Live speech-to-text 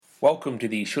Welcome to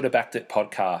the Should Have Backed It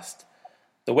podcast.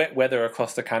 The wet weather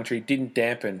across the country didn't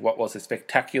dampen what was a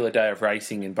spectacular day of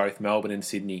racing in both Melbourne and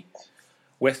Sydney.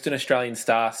 Western Australian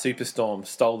star Superstorm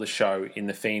stole the show in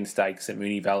the Fiend Stakes at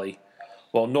Moonee Valley,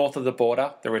 while north of the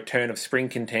border, the return of spring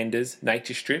contenders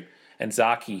Nature Strip and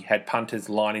Zaaki had punters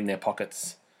lining their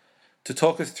pockets. To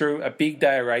talk us through a big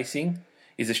day of racing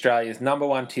is Australia's number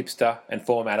one tipster and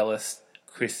form analyst,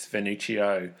 Chris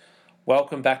Venuccio.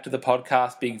 Welcome back to the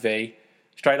podcast, Big V.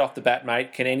 Straight off the bat,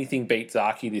 mate, can anything beat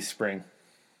Zaaki this spring?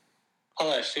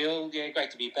 Hello, Phil. Yeah, great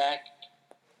to be back.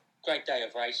 Great day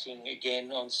of racing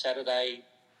again on Saturday.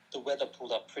 The weather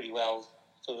pulled up pretty well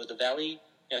for the Valley.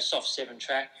 Soft 7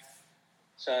 track.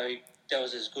 So that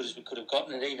was as good as we could have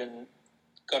gotten. It even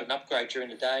got an upgrade during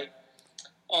the day.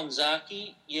 On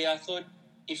Zaaki, I thought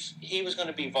if he was going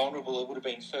to be vulnerable, it would have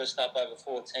been first up over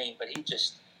 14, but he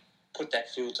just put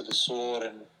that field to the sword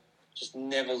and just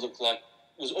never looked like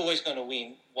was always going to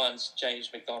win once James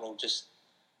McDonald just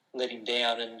let him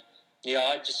down. And,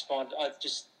 I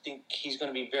just think he's going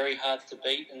to be very hard to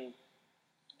beat. And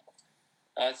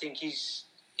I think he's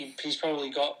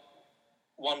probably got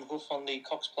one hoof on the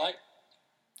Cox Plate.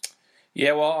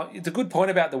 Yeah, well, it's a good point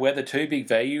about the weather too, Big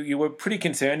V. You were pretty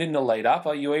concerned in the lead-up.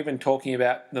 You were even talking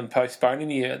about them postponing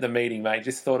the meeting, mate.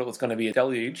 Just thought it was going to be a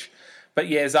deluge. But,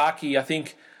 Zaaki, I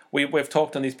think we've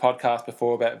talked on this podcast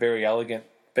before about Very Elegant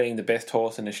being the best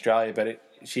horse in Australia, but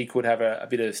she could have a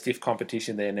bit of stiff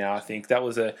competition there now. I think that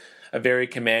was a very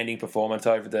commanding performance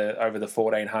over the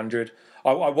 1400.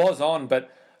 I was on, but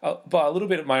by a little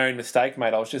bit of my own mistake,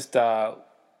 mate. I just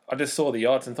saw the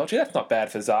odds and thought, that's not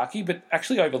bad for Zaaki, but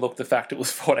actually overlooked the fact it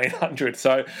was 1400.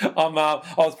 So I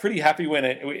was pretty happy when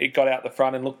it got out the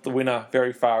front and looked the winner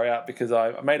very far out because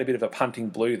I made a bit of a punting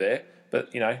blue there. But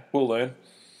we'll learn.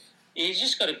 He's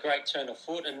just got a great turn of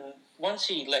foot, and once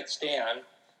he lets down,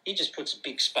 he just puts a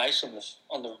big space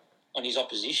on his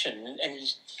opposition, and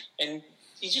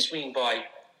he's just winning by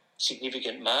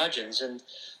significant margins. And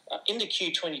in the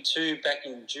Q22 back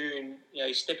in June,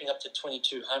 he's stepping up to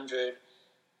 2200.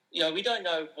 We don't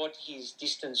know what his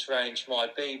distance range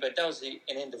might be, but that was an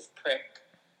end of prep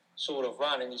sort of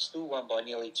run, and he still won by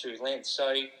nearly 2 lengths.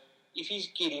 So if he's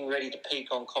getting ready to peak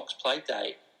on Cox Plate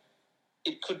Day,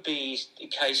 it could be a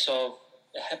case of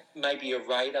maybe a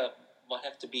Raider might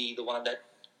have to be the one that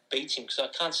beats him, because I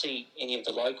can't see any of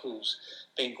the locals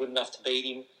being good enough to beat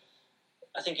him.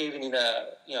 I think even in a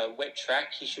wet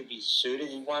track, he should be suited.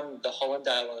 He won the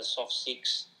Hollandale on a soft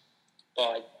 6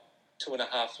 by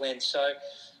 2.5 lengths. So,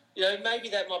 maybe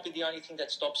that might be the only thing that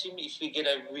stops him if we get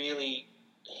a really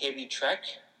heavy track,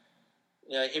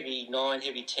 heavy 9,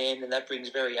 heavy 10, and that brings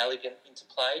Very Elegant into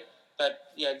play. But,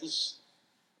 this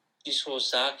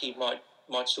horse, Zaaki,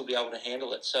 might still be able to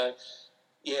handle it. So,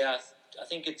 I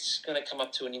think it's going to come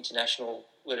up to an international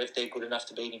if they're good enough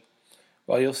to beat him.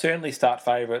 Well, he'll certainly start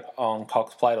favourite on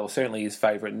Cox Plate, or certainly is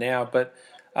favourite now. But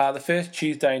the first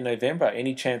Tuesday in November,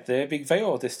 any chance there, Big V,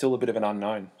 or there's still a bit of an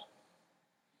unknown?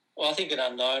 Well, I think an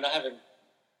unknown. I haven't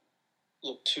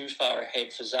looked too far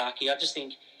ahead for Zaaki. I just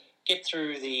think get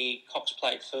through the Cox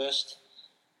Plate first,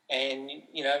 and,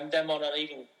 they might not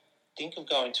even think of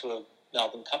going to a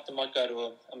Melbourne Cup. They might go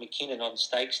to a McKinnon on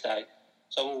Stakes Day.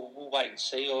 So we'll wait and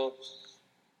see. Or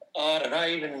I don't know.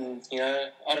 Even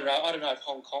I don't know if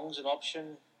Hong Kong's an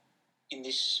option in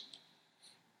this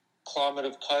climate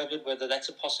of COVID. Whether that's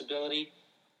a possibility.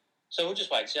 So we'll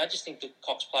just wait and see. I just think the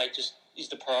Cox Plate just is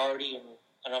the priority,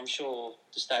 and I'm sure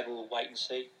the stable will wait and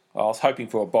see. I was hoping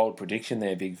for a bold prediction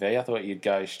there, Big V. I thought you'd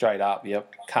go straight up.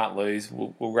 Yep, can't lose.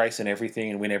 We'll race in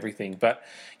everything and win everything. But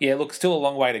look, still a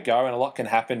long way to go, and a lot can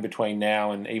happen between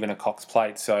now and even a Cox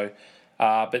Plate. So.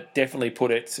 But definitely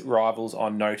put its rivals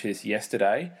on notice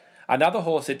yesterday. Another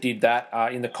horse that did that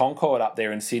in the Concord up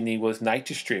there in Sydney was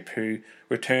Nature Strip, who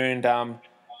returned,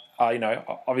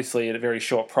 obviously at a very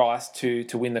short price to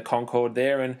win the Concord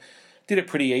there, and did it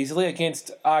pretty easily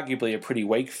against arguably a pretty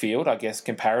weak field, I guess,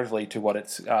 comparatively to what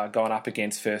it's gone up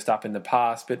against first up in the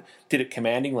past, but did it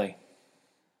commandingly.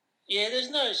 Yeah,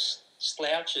 there's no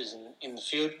slouches in the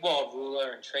field. Wild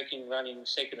Ruler and Trekking running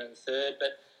second and third,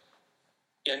 but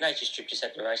Nature Strip just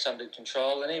had the race under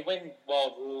control. And when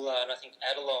Wild Ruler and I think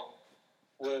Adelong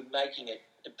were making it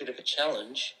a bit of a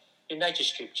challenge, Nature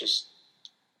Strip just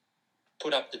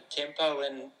put up the tempo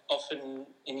and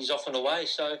he's off and away.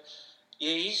 So,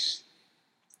 he's...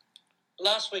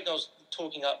 Last week I was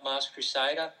talking up Masked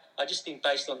Crusader. I just think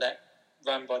based on that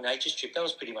run by Nature Strip, that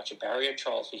was pretty much a barrier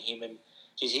trial for him. And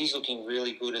he's looking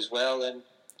really good as well. And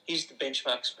he's the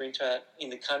benchmark sprinter in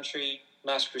the country.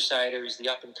 Masked Crusader is the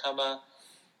up-and-comer.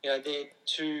 They're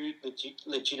two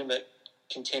legitimate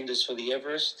contenders for the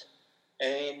Everest.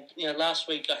 And, last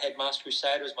week I had Masked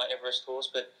Crusader as my Everest horse,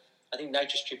 but I think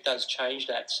Nature Strip does change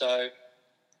that. So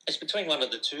it's between one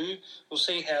of the two. We'll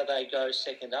see how they go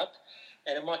second up.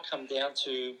 And it might come down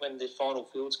to when the final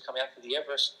fields come out for the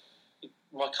Everest, it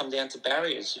might come down to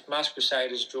barriers. If Masked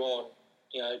Crusader's drawn,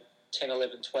 10,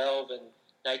 11, 12 and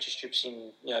Nature Strip's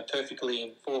in, perfectly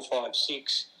in 4, 5,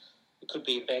 6, it could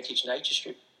be advantage Nature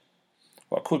Strip.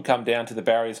 Well, it could come down to the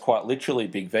barriers quite literally,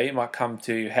 Big V. It might come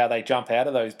to how they jump out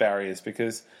of those barriers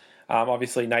because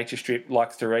obviously Nature Strip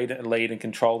likes to lead and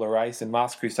control the race, and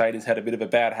Masked Crusader's had a bit of a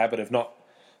bad habit of not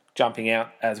jumping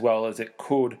out as well as it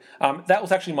could. That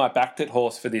was actually my backed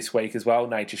horse for this week as well,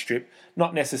 Nature Strip.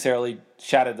 Not necessarily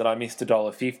shattered that I missed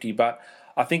 $1.50, but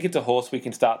I think it's a horse we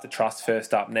can start to trust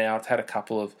first up now. It's had a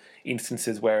couple of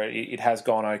instances where it has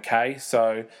gone okay.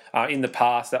 So in the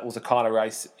past, that was a kind of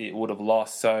race it would have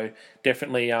lost. So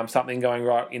definitely something going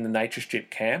right in the Nature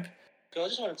Strip camp. I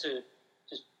just wanted to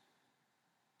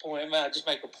just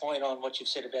make a point on what you've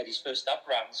said about his first up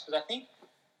runs, because I think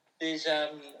there's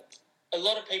a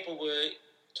lot of people were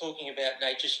talking about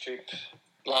Nature Strip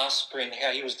last spring,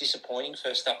 how he was disappointing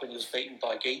first up when he was beaten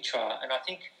by Gytrash, and I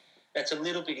think that's a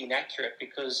little bit inaccurate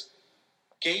because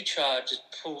Gytrash just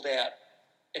pulled out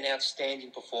an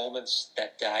outstanding performance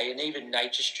that day, and even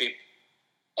Nature Strip,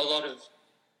 a lot of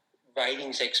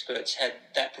ratings experts had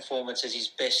that performance as his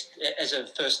best, as a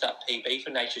first up PB for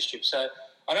Nature Strip. So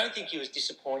I don't think he was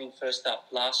disappointing first up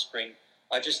last spring.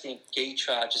 I just think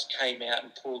Gytrash just came out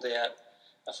and pulled out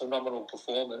a phenomenal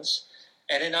performance.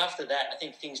 And then after that, I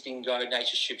think things didn't go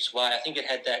Nature Strip's way. I think it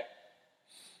had that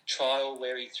trial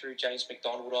where he threw James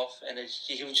McDonald off and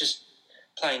he was just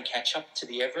playing catch-up to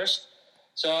the Everest.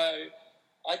 So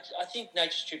I think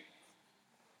Nature Strip,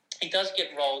 he does get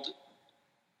rolled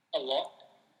a lot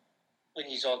when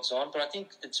he's odds on, but I think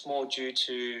it's more due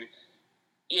to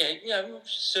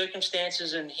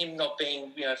circumstances and him not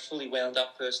being fully wound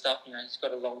up first up. He's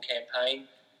got a long campaign.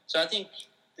 So I think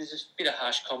there's a bit of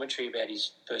harsh commentary about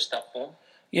his first up form.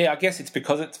 Yeah, I guess it's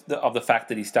because of the fact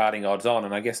that he's starting odds on,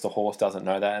 and I guess the horse doesn't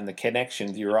know that, and the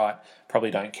connections, you're right, probably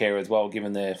don't care as well,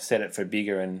 given they've set it for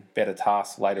bigger and better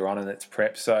tasks later on in its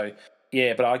prep. So,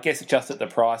 yeah, but I guess it's just at the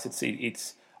price.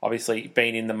 It's obviously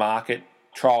been in the market,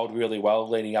 trialled really well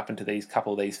leading up into these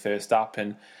couple of these first up,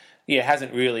 and yeah,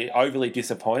 hasn't really overly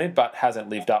disappointed, but hasn't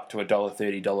lived up to a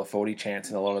 $1.30, $1.40 chance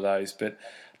in a lot of those. But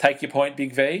take your point,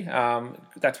 Big V.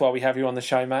 That's why we have you on the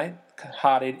show, mate.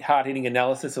 Hard-hitting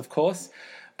analysis, of course.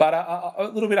 But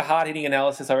a little bit of hard-hitting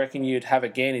analysis I reckon you'd have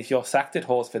again is your sacked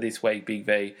horse for this week, Big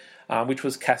V, which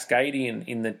was Cascadian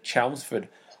in the Chelmsford.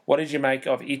 What did you make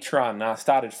of its run?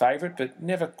 Started favourite, but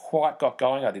never quite got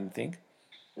going, I didn't think.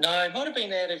 No, it might have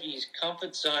been out of his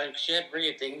comfort zone because you had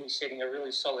Riadini setting a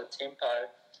really solid tempo.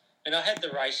 And I had the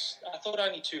race. I thought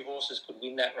only two horses could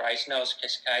win that race, and that was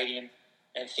Cascadian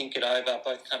and Think It Over,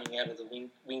 both coming out of the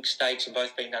Wink Stakes and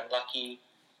both being unlucky.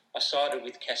 I sided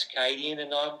with Cascadian,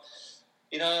 and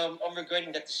I'm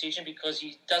regretting that decision because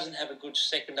he doesn't have a good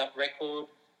second up record.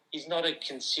 He's not a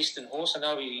consistent horse. I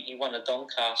know he won a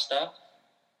Doncaster,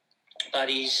 but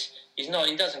he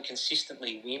doesn't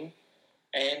consistently win.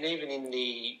 And even in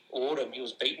the autumn, he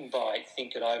was beaten by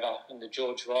Think It Over in the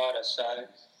George Ryder. So,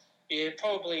 yeah,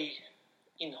 probably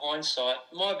in hindsight,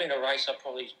 it might have been a race I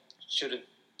probably should have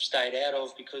stayed out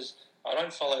of because I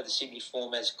don't follow the Sydney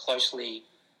form as closely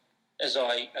as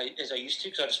I used to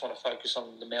because I just want to focus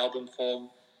on the Melbourne form.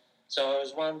 So it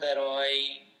was one that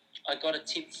I got a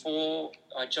tip for,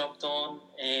 I jumped on,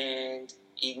 and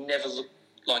he never looked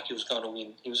like he was going to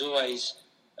win. He was always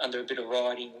under a bit of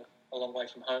riding a long way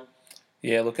from home.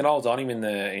 Yeah, look, and I was on him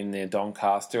in the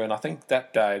Doncaster, and I think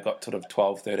that day I got sort of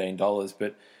 $12, $13,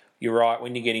 but you're right,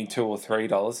 when you're getting $2 or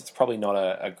 $3, it's probably not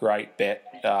a great bet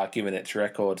given its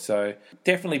record. So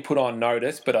definitely put on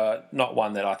notice, but not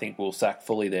one that I think will sack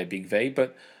fully there, Big V.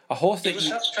 But a horse that it was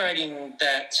frustrating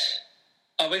that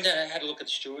I went down and had a look at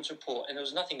the Stewards report, and there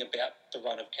was nothing about the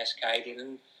run of Cascadian.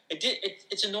 And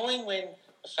it's annoying when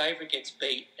a favourite gets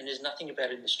beat and there's nothing about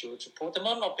it in the Stewards report. There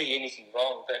might not be anything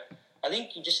wrong, but I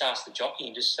think you just ask the jockey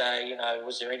and just say,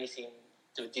 was there anything?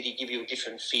 Did he give you a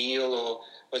different feel, or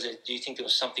do you think there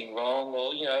was something wrong,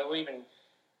 or even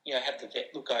have the vet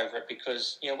look over it?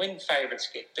 Because when favourites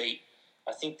get beat,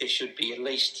 I think there should be at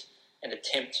least an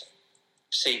attempt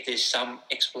to see if there's some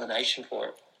explanation for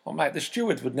it. Well, mate, the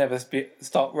stewards would never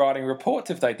stop writing reports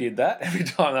if they did that. Every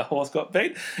time the horse got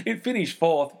beat, it finished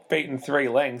fourth, beaten 3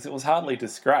 lengths. It was hardly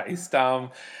disgraced.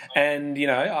 And,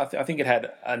 I think it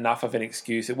had enough of an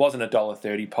excuse. It wasn't a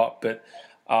 $1.30 pop, but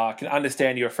I can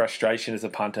understand your frustration as a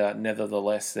punter,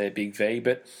 nevertheless, there, Big V.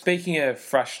 But speaking of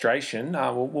frustration,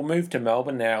 we'll move to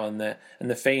Melbourne now and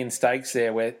the fee and stakes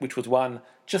there, which was won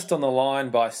just on the line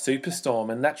by Superstorm,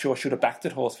 and that sure should have backed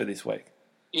it horse for this week.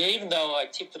 Yeah, even though I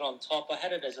tipped it on top, I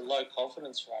had it as a low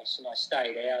confidence race, and I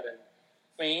stayed out. And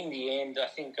I mean, in the end, I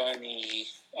think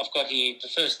I've got here the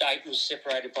first 8 was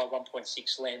separated by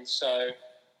 1.6 lengths, so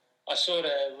I sort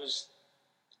of was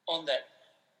on that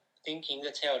thinking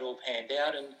that's how it all panned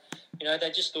out, and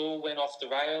they just all went off the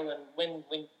rail. And when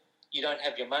you don't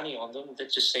have your money on them,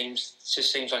 that just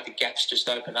seems like the gaps just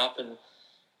open up, and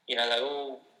they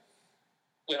all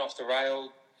went off the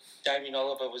rail. Damien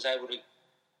Oliver was able to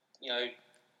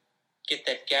get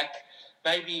that gap.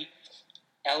 Maybe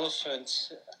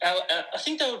Elephant. I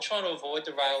think they were trying to avoid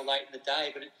the rail late in the day,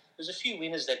 but there's a few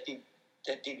winners that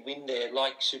did win there,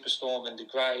 like Superstorm and De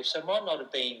Grave, so it might not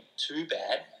have been too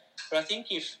bad. But I think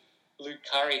if Luke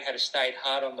Curry had stayed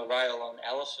hard on the rail on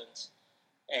Elephant,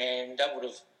 and that would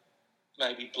have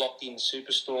maybe blocked in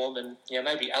Superstorm, and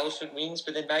maybe Elephant wins,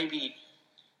 but then maybe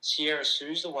Sierra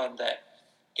Sue's the one that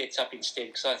gets up instead,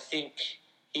 because I think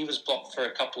he was blocked for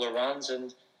a couple of runs,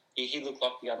 and he looked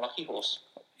like the unlucky horse.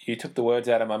 You took the words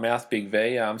out of my mouth, Big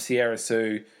V. Sierra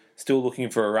Sue still looking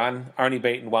for a run, only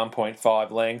beaten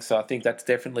 1.5 lengths, so I think that's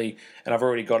definitely, and I've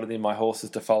already got it in my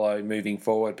horses to follow moving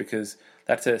forward, because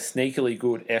that's a sneakily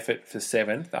good effort for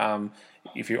 7th.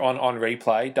 If you're on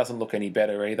replay, doesn't look any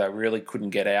better either. Really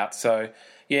couldn't get out. So,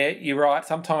 yeah, you're right.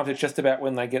 Sometimes it's just about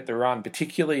when they get the run,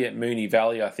 particularly at Moonee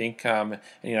Valley, I think.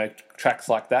 Tracks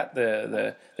like that,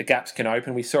 the gaps can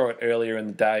open. We saw it earlier in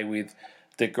the day with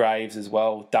De Graves as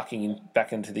well, ducking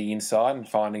back into the inside and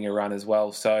finding a run as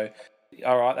well. So,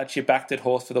 all right, that's your backed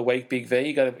horse for the week, Big V.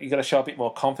 You got to show a bit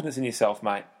more confidence in yourself,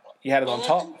 mate. You had it on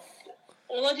top.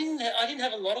 I didn't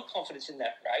have a lot of confidence in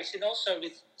that race, and also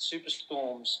with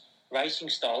Superstorm's racing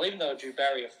style. Even though I drew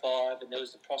barrier 5, and there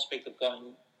was the prospect of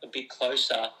going a bit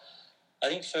closer, I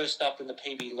think first up in the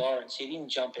PB Lawrence, he didn't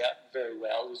jump out very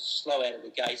well. He was slow out of the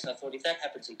gates, and I thought if that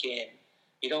happens again,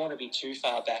 you don't want to be too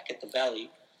far back at the Valley.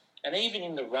 And even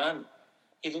in the run,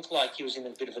 he looked like he was in a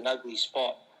bit of an ugly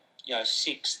spot,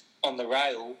 6th on the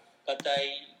rail. But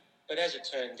as it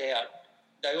turned out,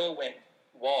 they all went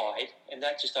wide, and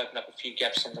that just opened up a few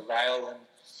gaps on the rail,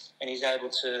 and he's able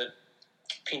to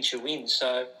pinch a win.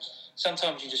 So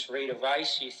sometimes you just read a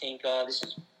race, you think, this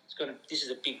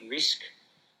is a big risk.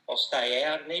 I'll stay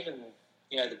out. And even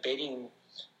the betting,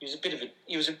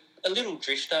 he was a little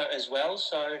drifter as well.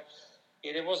 So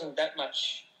yeah, there wasn't that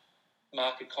much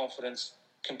market confidence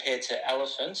compared to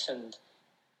Elephants and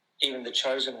even the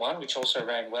Chosen One, which also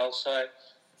ran well. So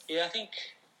yeah, I think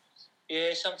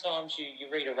sometimes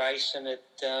you read a race and it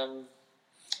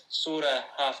sort of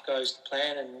half goes to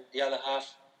plan and the other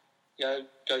half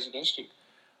goes against you.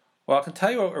 Well, I can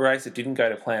tell you a race that didn't go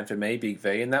to plan for me, Big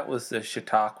V, and that was the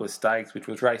Chautauqua Stakes, which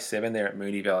was race 7 there at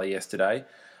Moonee Valley yesterday,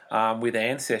 with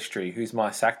Ancestry, who's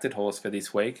my sacked horse for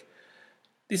this week.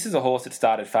 This is a horse that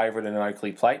started favourite in an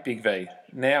Oakley Plate, Big V.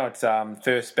 Now it's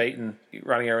first beaten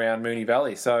running around Moonee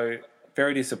Valley, so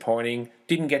very disappointing.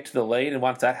 Didn't get to the lead, and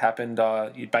once that happened,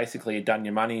 you basically had done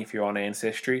your money if you're on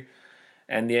Ancestry.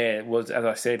 And yeah, it was, as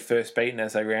I said, first beaten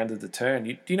as they rounded the turn.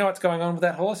 Do you know what's going on with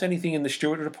that horse? Anything in the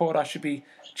Stewart report I should be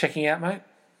checking out, mate?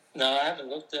 No, I haven't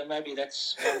looked. Maybe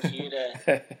that's one for you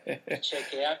to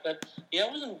check out. But yeah, I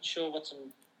wasn't sure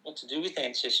what to do with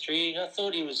Ancestry. I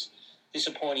thought he was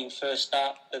disappointing first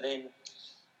up, but then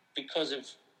because of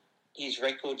his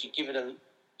record, you give it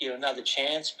another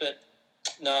chance. But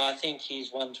no, I think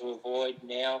he's one to avoid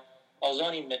now. I was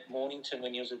on him at Mornington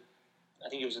when he was I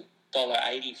think it was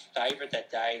 $1.80 favourite that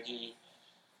day.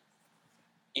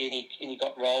 He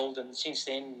got rolled, and since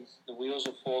then the wheels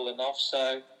have fallen off.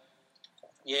 So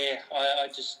yeah, I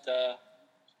just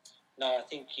no, I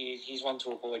think he's one to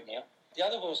avoid now. The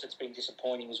other horse that's been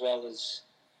disappointing as well is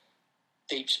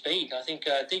Deep Speed. I think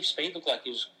Deep Speed looked like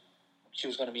she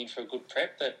was going to be in for a good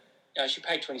prep, but she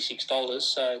paid $26,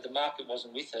 so the market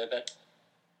wasn't with her. But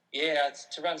yeah,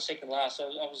 to run second last, I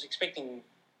was expecting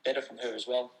better from her as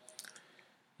well.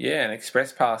 Yeah, an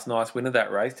Express Pass, nice winner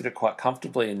that race. Did it quite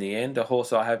comfortably in the end. A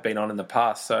horse I have been on in the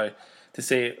past, so to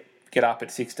see it get up at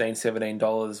 $16,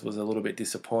 $17 was a little bit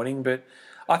disappointing. But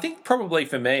I think probably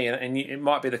for me, and it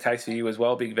might be the case for you as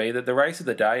well, Big V, that the race of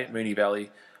the day at Moonee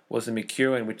Valley was the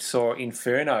McEwen, which saw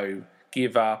Inferno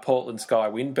give Portland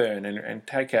Sky Windburn and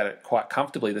take out it quite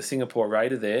comfortably, the Singapore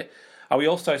Raider there. We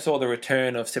also saw the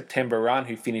return of September Run,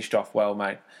 who finished off well,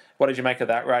 mate. What did you make of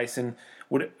that race? And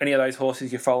would any of those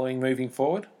horses you're following moving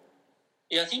forward?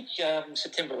 Yeah, I think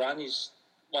September Run is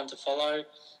one to follow.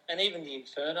 And even the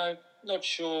Inferno, not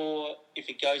sure if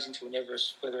it goes into an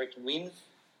Everest whether it can win.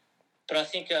 But I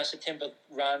think September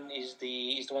Run is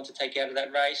the one to take out of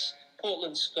that race.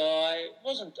 Portland Sky, I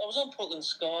was on Portland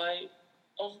Sky.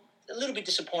 a little bit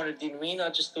disappointed didn't win. I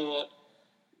just thought,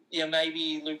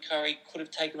 maybe Luke Curry could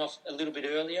have taken off a little bit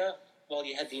earlier while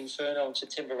you had the Inferno and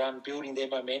September Run building their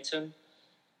momentum.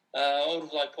 I would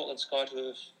have liked Portland Sky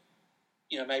to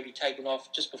have, maybe taken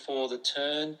off just before the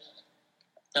turn.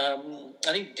 I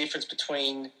think the difference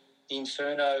between the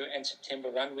Inferno and September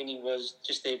Run winning was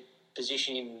just their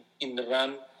position in the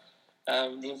run.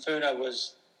 The Inferno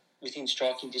was within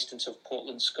striking distance of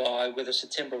Portland Sky, where the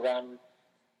September Run,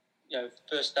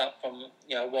 first up from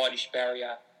a wideish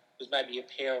barrier, was maybe a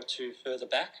pair or two further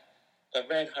back, but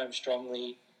ran home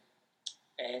strongly.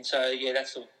 And so,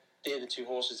 they're the two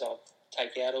horses I'll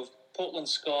take out of. Portland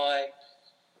Sky,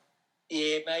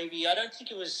 maybe. I don't think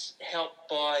it was helped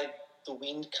by the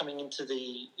wind coming into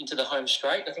the home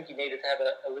straight. I think you needed to have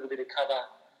a little bit of cover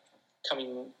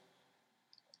coming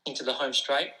into the home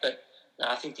straight. But no,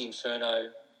 I think the Inferno,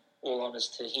 all honours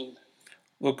to him.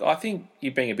 Look, I think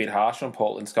you're being a bit harsh on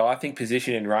Portland Sky. I think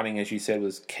position and running, as you said,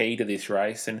 was key to this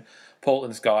race. And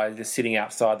Portland Sky just sitting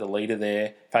outside the leader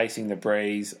there, facing the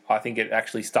breeze, I think it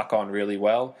actually stuck on really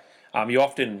well. You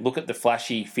often look at the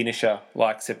flashy finisher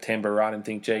like September Run and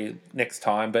think, gee, next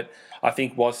time. But I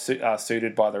think was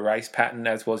suited by the race pattern,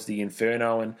 as was the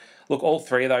Inferno. And look, all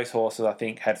three of those horses, I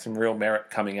think, had some real merit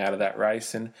coming out of that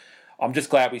race. And I'm just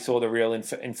glad we saw the real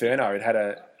Inferno. It had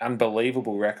an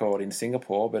unbelievable record in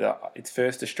Singapore, but its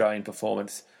first Australian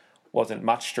performance wasn't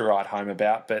much to write home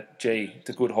about. But, gee, it's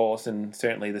a good horse, and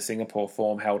certainly the Singapore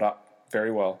form held up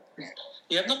very well.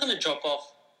 Yeah, I'm not going to drop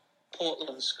off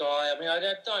Portland Sky. I mean, I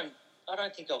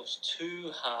don't think I was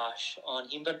too harsh on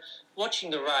him, but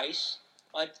watching the race,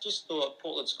 I just thought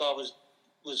Portland Sky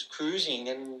was cruising,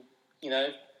 and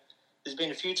there's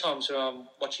been a few times where I'm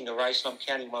watching a race and I'm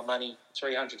counting my money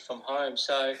 300 from home.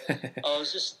 So I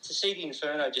was just to see the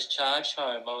Inferno just charge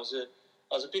home. I was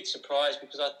a bit surprised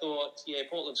because I thought,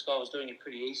 Portland Sky was doing it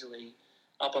pretty easily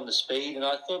up on the speed, and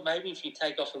I thought maybe if you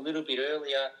take off a little bit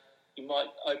earlier, you might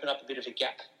open up a bit of a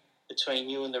gap between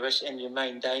you and the rest and your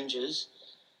main dangers.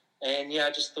 And I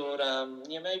just thought,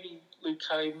 maybe Luke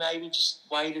Curry maybe just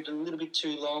waited a little bit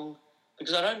too long,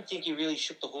 because I don't think he really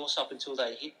shook the horse up until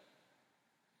they hit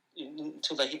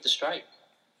the straight.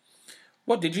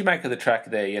 What did you make of the track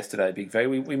there yesterday, Big V?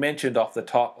 We mentioned off the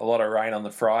top a lot of rain on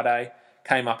the Friday,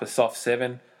 came up a soft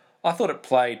 7. I thought it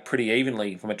played pretty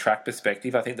evenly from a track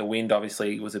perspective. I think the wind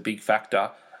obviously was a big factor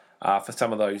for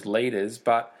some of those leaders,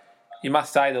 but you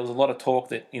must say there was a lot of talk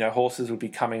that horses would be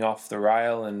coming off the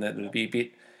rail and that it would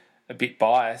be a bit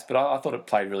biased, but I thought it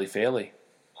played really fairly.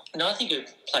 No, I think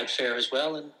it played fair as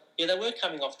well, and they were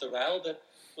coming off the rail, but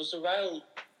was the rail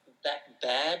that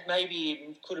bad? Maybe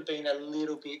it could have been a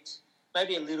little bit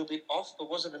off, but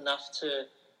wasn't enough to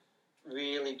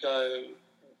really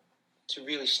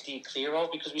steer clear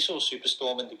of, because we saw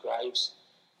Superstorm and the Graves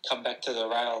come back to the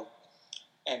rail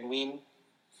and win.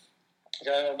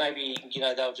 Maybe they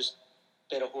were just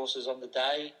better horses on the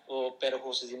day, or better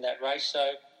horses in that race.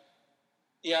 So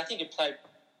I think it played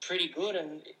pretty good,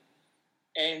 and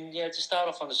to start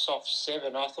off on the soft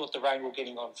 7, I thought the rain we were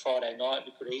getting on Friday night,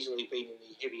 we could easily be in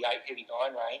the heavy 8, heavy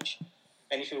 9 range.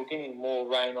 And if you were getting more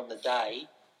rain on the day,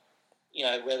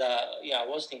 I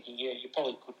was thinking, you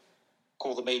probably could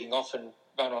call the meeting off and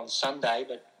run on Sunday,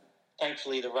 but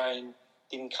thankfully the rain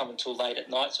didn't come until late at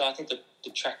night, so I think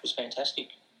the track was fantastic.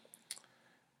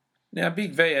 Now,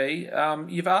 Big VE,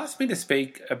 you've asked me to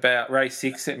speak about race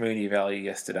 6 at Moonee Valley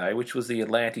yesterday, which was the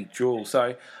Atlantic Jewel.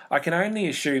 So I can only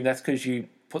assume that's because you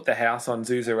put the house on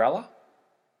Zuzarella?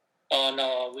 Oh,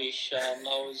 no, I wish.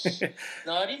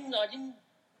 No, I didn't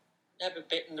have a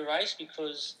bet in the race,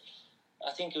 because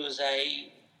I think it was there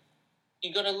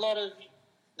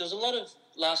was a lot of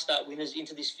last start winners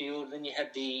into this field. And then you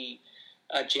had the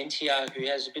Argentia, who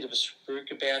has a bit of a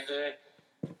spruik about her.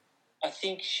 I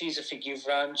think she's a forgive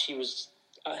run. She was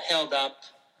held up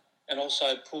and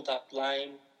also pulled up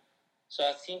lame. So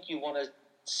I think you want to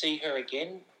see her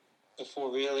again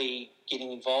before really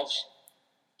getting involved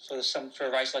for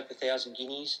a race like the 1,000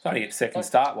 Guineas. It's only its second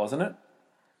start, wasn't it?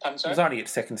 Pardon, sorry? It was only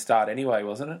its second start anyway,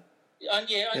 wasn't it?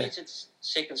 Only its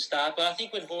second start. But I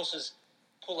think when horses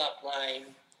pull up lame,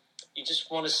 you just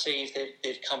want to see if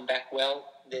they've come back well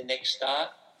their next start,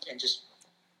 and just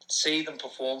see them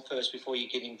perform first before you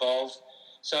get involved.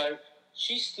 So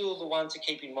she's still the one to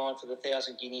keep in mind for the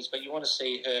 1,000 Guineas, but you want to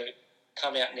see her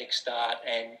come out next start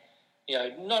and,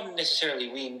 not necessarily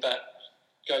win, but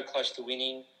go close to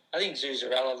winning. I think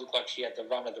Zuzarella looked like she had the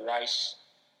run of the race.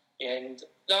 And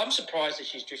I'm surprised that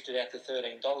she's drifted out to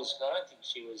 $13, because I don't think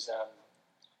she was.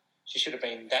 She should have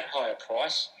been that high a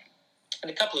price.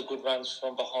 And a couple of good runs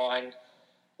from behind,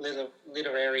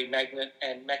 Literary Magnet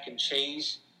and Mac and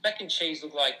Cheese. Mac and Cheese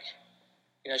looked like,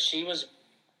 she was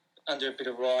under a bit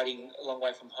of riding a long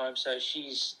way from home, so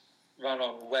she's run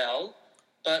on well.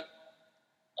 But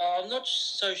I'm not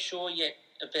so sure yet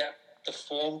about the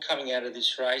form coming out of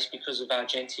this race because of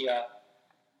Argentia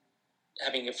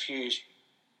having a few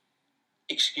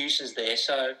excuses there.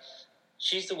 So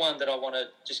she's the one that I want to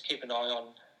just keep an eye on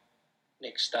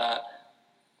next start.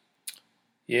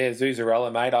 Yeah,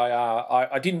 Zuzarella, mate.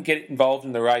 I didn't get involved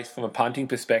in the race from a punting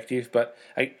perspective, but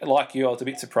like you, I was a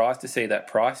bit surprised to see that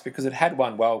price because it had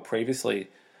won well previously.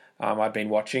 I'd been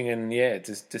watching, and yeah,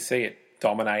 to see it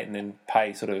dominate and then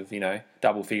pay sort of,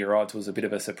 double figure odds was a bit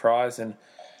of a surprise. And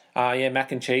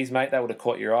mac and cheese, mate, that would have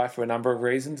caught your eye for a number of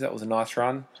reasons. That was a nice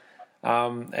run.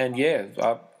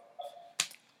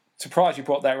 Surprised you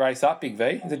brought that race up, Big V.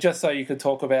 Is it just so you could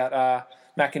talk about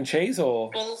mac and cheese,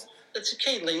 or? Well, it's a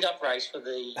key lead-up race for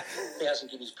the 1,000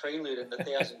 Guineas Prelude and the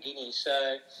 1,000 Guineas.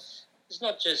 So it's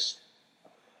not just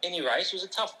any race. It was a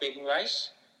tough betting race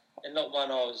and not one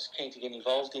I was keen to get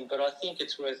involved in. But I think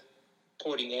it's worth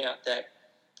pointing out that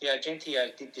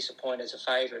Argentia did disappoint as a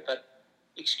favourite, but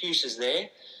excuses there.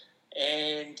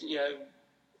 And,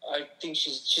 I think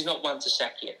she's not one to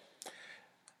sack yet.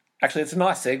 Actually, it's a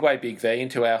nice segue, Big V,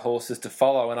 into our horses to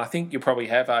follow, and I think you probably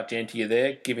have Argentia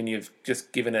there, given you've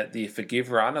just given it the Forgive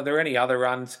run. Are there any other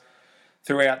runs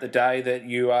throughout the day that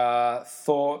you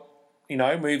thought,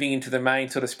 moving into the main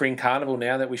sort of spring carnival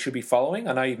now that we should be following?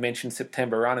 I know you've mentioned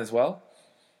September Run as well.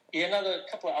 Yeah, another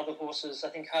couple of other horses. I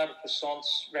think Heart of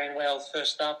Croissants ran well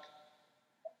first up.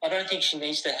 I don't think he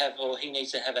needs to have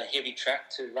a heavy track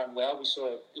to run well. We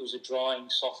saw it was a drying,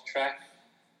 soft track.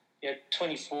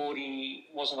 2040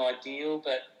 wasn't ideal,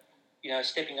 but,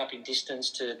 stepping up in distance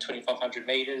to 2,500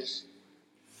 metres,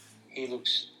 he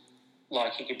looks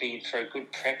like he could be in for a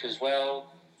good prep as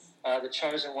well. The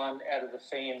Chosen One out of the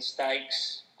Fian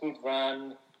Stakes, good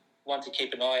run, one to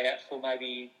keep an eye out for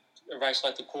maybe a race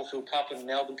like the Caulfield Cup and the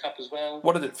Melbourne Cup as well.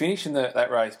 What did it finish in that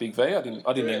race, Big V? I didn't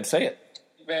even see it.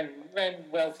 Ran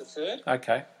well for third.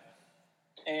 Okay.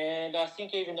 And I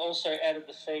think even also out of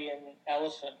the Fian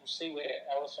Elephant, we'll see where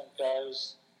Elephant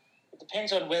goes. It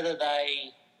depends on whether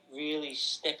they really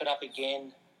step it up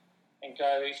again and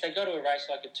go. If they go to a race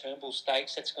like a Turnbull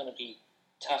Stakes, that's going to be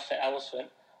tough for Elephant.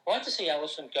 I'd like to see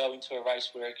Elephant go into a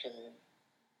race where it can,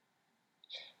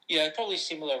 probably a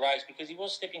similar race because he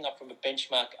was stepping up from a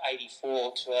benchmark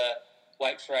 84 to a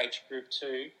weight for age Group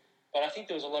 2. But I think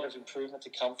there was a lot of improvement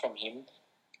to come from him.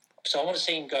 So I want to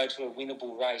see him go to a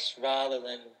winnable race rather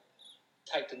than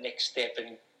take the next step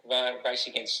and race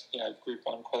against, Group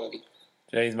 1 quality.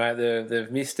 Jeez, mate, they've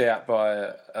missed out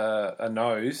by a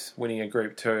nose winning a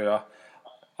Group 2.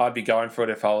 I'd be going for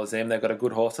it if I was them. They've got a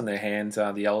good horse in their hands,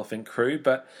 the Elephant Crew.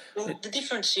 But the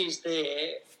difference is that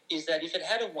if it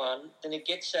had won, then it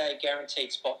gets a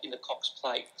guaranteed spot in the Cox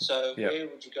Plate. So where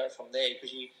would you go from there?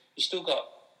 Because you still got,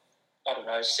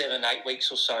 7-8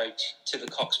 weeks or so to the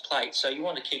Cox Plate. So you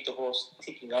want to keep the horse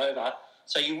ticking over.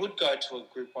 So you would go to a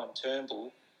Group 1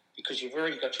 Turnbull because you've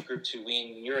already got your Group 2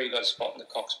 win. You already got a spot in the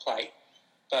Cox Plate.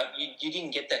 But you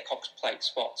didn't get that Cox Plate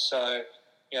spot. So,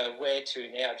 where to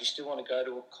now? Do you still want to go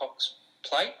to a Cox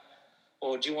Plate?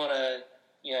 Or do you want to,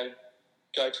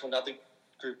 go to another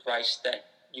group race that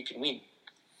you can win?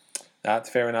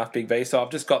 That's fair enough, Big V. So I've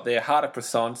just got there Heart of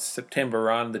Croissants, September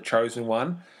Run, the Chosen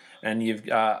One. And you've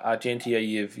Argentia,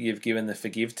 you've given the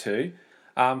Forgive to.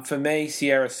 For me,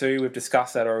 Sierra Sue, we've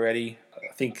discussed that already.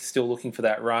 I think still looking for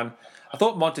that run. I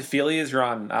thought Montefilia's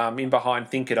run in behind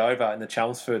Think It Over in the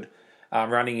Chelmsford,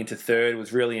 running into third,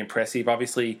 was really impressive.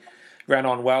 Obviously ran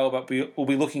on well, but we'll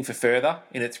be looking for further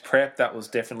in its prep. That was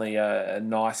definitely a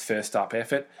nice first up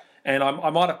effort. And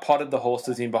I might have potted the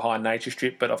horses in behind Nature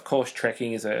Strip, but of course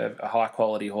Trekking is a high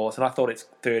quality horse, and I thought it's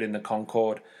third in the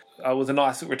Concord. It was a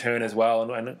nice return as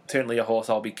well, and certainly a horse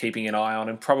I'll be keeping an eye on,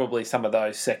 and probably some of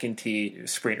those second-tier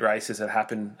sprint races that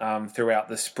happen throughout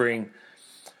the spring.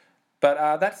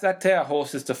 But that's our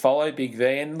horses to follow, Big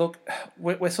V. And look,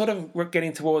 we're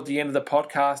getting towards the end of the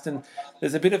podcast, and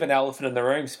there's a bit of an elephant in the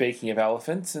room, speaking of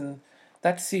elephants, and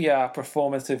that's the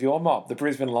performance of your mob, the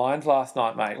Brisbane Lions, last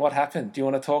night, mate. What happened? Do you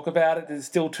want to talk about it? It's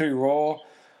still too raw.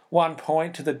 1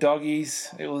 point to the doggies.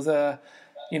 It was a...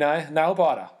 nail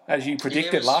biter, as you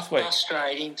predicted last week. It was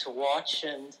frustrating to watch,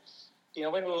 and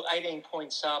when we were 18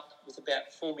 points up with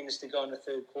about 4 minutes to go in the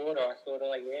third quarter, I thought,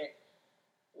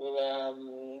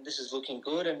 this is looking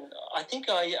good. And I think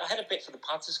I had a bet for the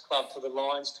Punters Club for the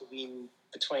Lions to win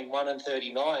between 1 and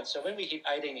 39. So when we hit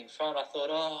 18 in front, I thought,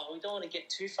 we don't want to get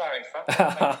too far in front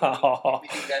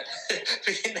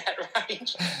within that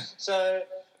range. So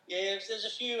there's a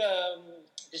few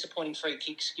disappointing free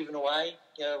kicks given away.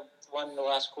 One in the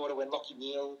last quarter when Lockie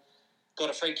Neal got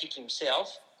a free kick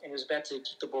himself, and he was about to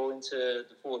kick the ball into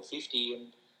the forward 50, and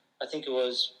I think it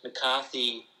was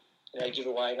McCarthy, give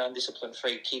away an undisciplined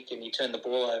free kick and he turned the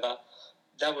ball over.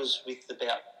 That was with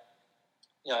about,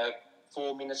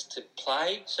 4 minutes to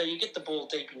play. So you get the ball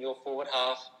deep in your forward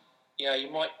half, you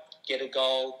might get a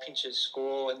goal, pinch a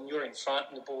score, and you're in front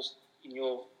and the ball's in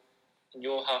your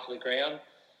half of the ground.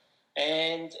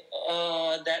 And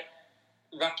that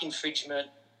ruck infringement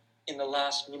in the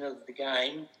last minute of the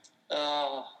game,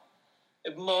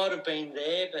 it might have been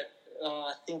there, but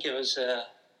I think it was,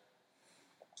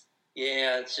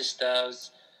 it's just it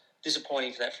was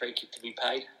disappointing for that free kick to be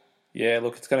paid. Yeah,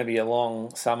 look, it's going to be a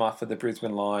long summer for the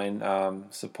Brisbane Lion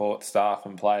support staff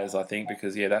and players, I think,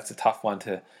 because, that's a tough one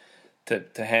to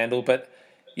handle. But,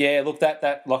 look,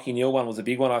 that Lachie Neale one was a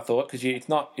big one, I thought, because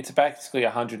it's basically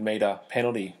a 100-metre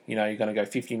penalty. You're going to go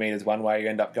 50 metres one way, you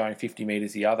end up going 50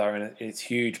 metres the other, and it's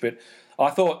huge. But I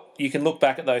thought you can look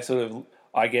back at those sort of,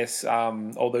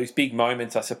 all those big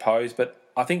moments, I suppose, but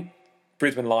I think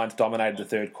Brisbane Lions dominated the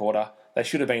third quarter. They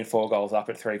should have been 4 goals up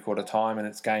at three-quarter time and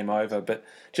it's game over, but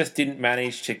just didn't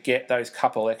manage to get those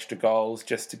couple extra goals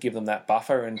just to give them that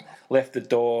buffer and left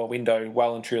the window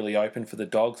well and truly open for the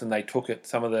Dogs, and they took it.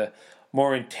 Some of the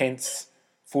more intense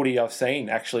footy I've seen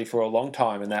actually for a long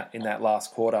time in that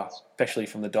last quarter, especially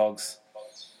from the Dogs.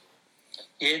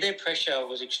 Yeah, their pressure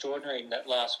was extraordinary in that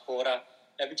last quarter,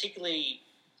 particularly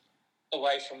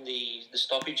away from the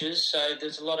stoppages. So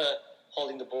there's a lot of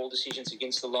holding the ball decisions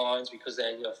against the Lions because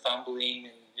they're fumbling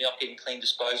and they're not getting clean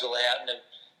disposal out and they're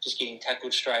just getting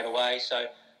tackled straight away. So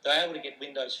they're able to get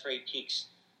win those free kicks,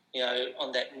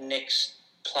 on that next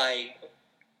play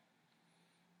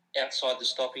outside the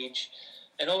stoppage.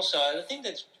 And also, the thing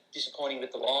that's disappointing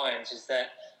with the Lions is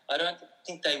that I don't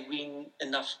think they win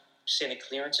enough centre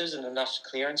clearances and enough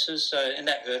clearances, and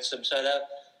that hurts them. So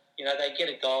they get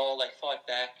a goal, they fight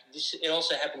back. It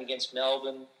also happened against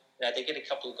Melbourne. They get a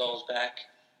couple of goals back,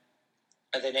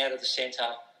 and then out of the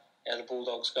centre, the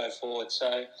Bulldogs go forward.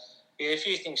 So, a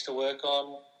few things to work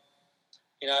on.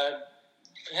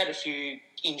 Had a few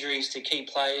injuries to key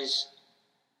players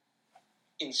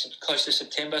in close to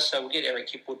September, so we'll get Eric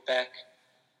Hipwood back.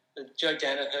 Joe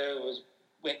Danaher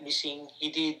went missing.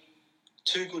 He did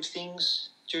 2 good things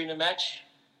during the match,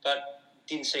 but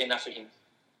didn't see enough of him.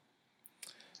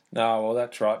 No, well,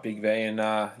 that's right, Big V. And,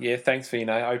 thanks for,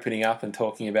 opening up and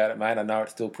talking about it, mate. I know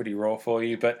it's still pretty raw for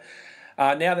you. But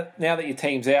now that your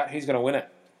team's out, who's going to win it?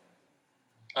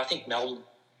 I think Melbourne.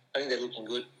 I think they're looking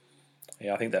good.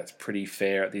 Yeah, I think that's pretty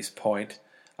fair at this point.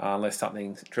 Unless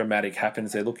something dramatic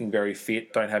happens. They're looking very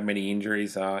fit, don't have many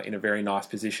injuries, in a very nice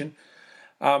position.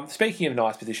 Speaking of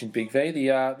nice position, Big V,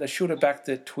 the Shoulda Back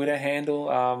the Twitter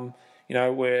handle,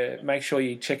 make sure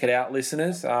you check it out,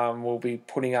 listeners. We'll be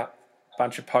putting up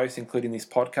bunch of posts, including this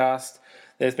podcast.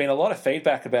 There's been a lot of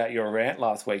feedback about your rant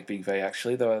last week, Big V,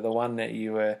 actually. The one that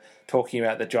you were talking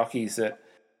about, the jockeys that,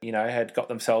 had got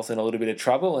themselves in a little bit of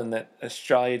trouble and that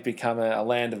Australia had become a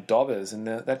land of dobbers, and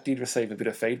that did receive a bit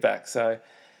of feedback. So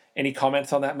any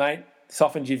comments on that, mate?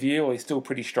 Softened your view, or are you still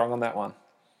pretty strong on that one?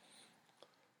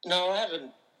 No, I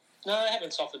haven't. No, I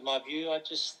haven't softened my view. I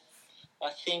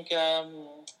think that,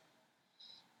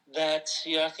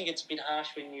 I think it's a bit harsh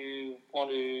when you're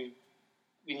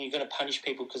going to punish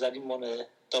people because they didn't want to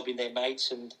dob in their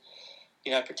mates and,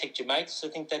 protect your mates. I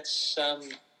think that's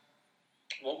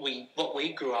what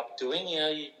we grew up doing.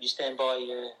 You stand by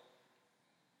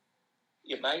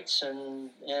your mates,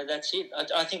 and that's it.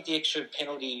 I think the extra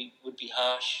penalty would be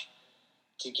harsh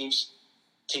to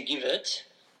give it,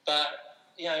 but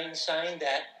in saying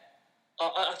that,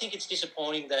 I think it's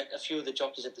disappointing that a few of the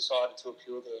jockeys have decided to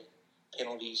appeal their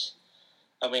penalties.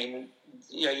 I mean,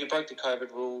 you broke the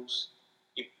COVID rules.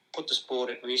 You put the sport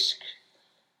at risk.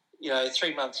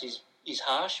 3 months is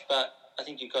harsh, but I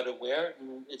think you've got to wear it,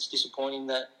 and it's disappointing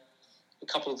that a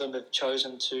couple of them have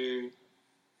chosen to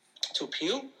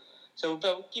appeal. So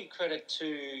we'll give credit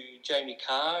to Jamie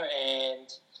Carr and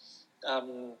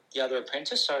the other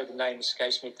apprentice. Sorry, the name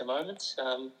escapes me at the moment.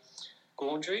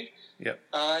 Gaundry. Yep.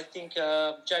 I think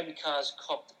Jamie Carr's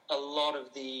copped a lot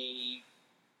of the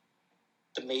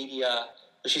media.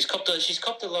 She's copped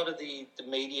a lot of the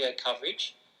media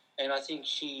coverage, and I think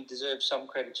she deserves some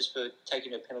credit just for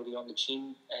taking her penalty on the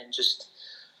chin, and just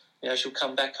she'll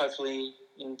come back hopefully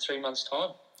in 3 months' time.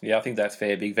 Yeah, I think that's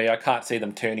fair, Big V. I can't see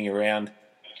them turning around,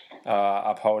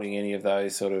 upholding any of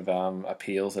those sort of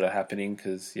appeals that are happening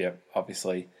because,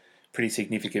 obviously pretty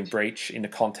significant breach in the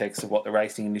context of what the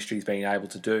racing industry's been able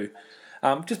to do.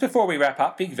 Just before we wrap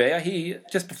up, Big V, I hear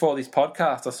just before this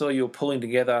podcast, I saw you were pulling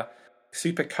together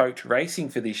Super Coach Racing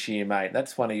for this year, mate.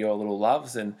 That's one of your little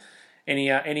loves. And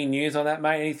Any news on that,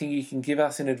 mate? Anything you can give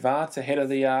us in advance ahead of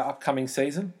the upcoming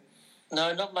season?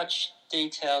 No, not much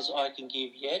details I can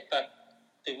give yet, but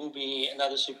there will be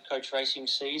another Supercoach racing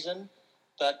season.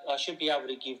 But I should be able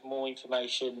to give more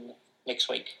information next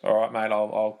week. All right, mate.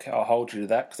 I'll hold you to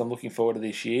that because I'm looking forward to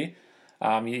this year.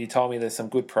 You told me there's some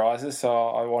good prizes, so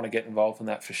I want to get involved in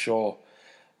that for sure.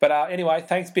 But anyway,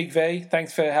 thanks, Big V.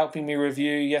 Thanks for helping me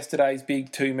review yesterday's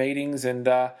big 2 meetings, and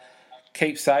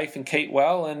keep safe and keep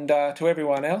well. And to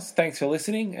everyone else, thanks for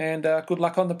listening, and good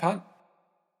luck on the punt.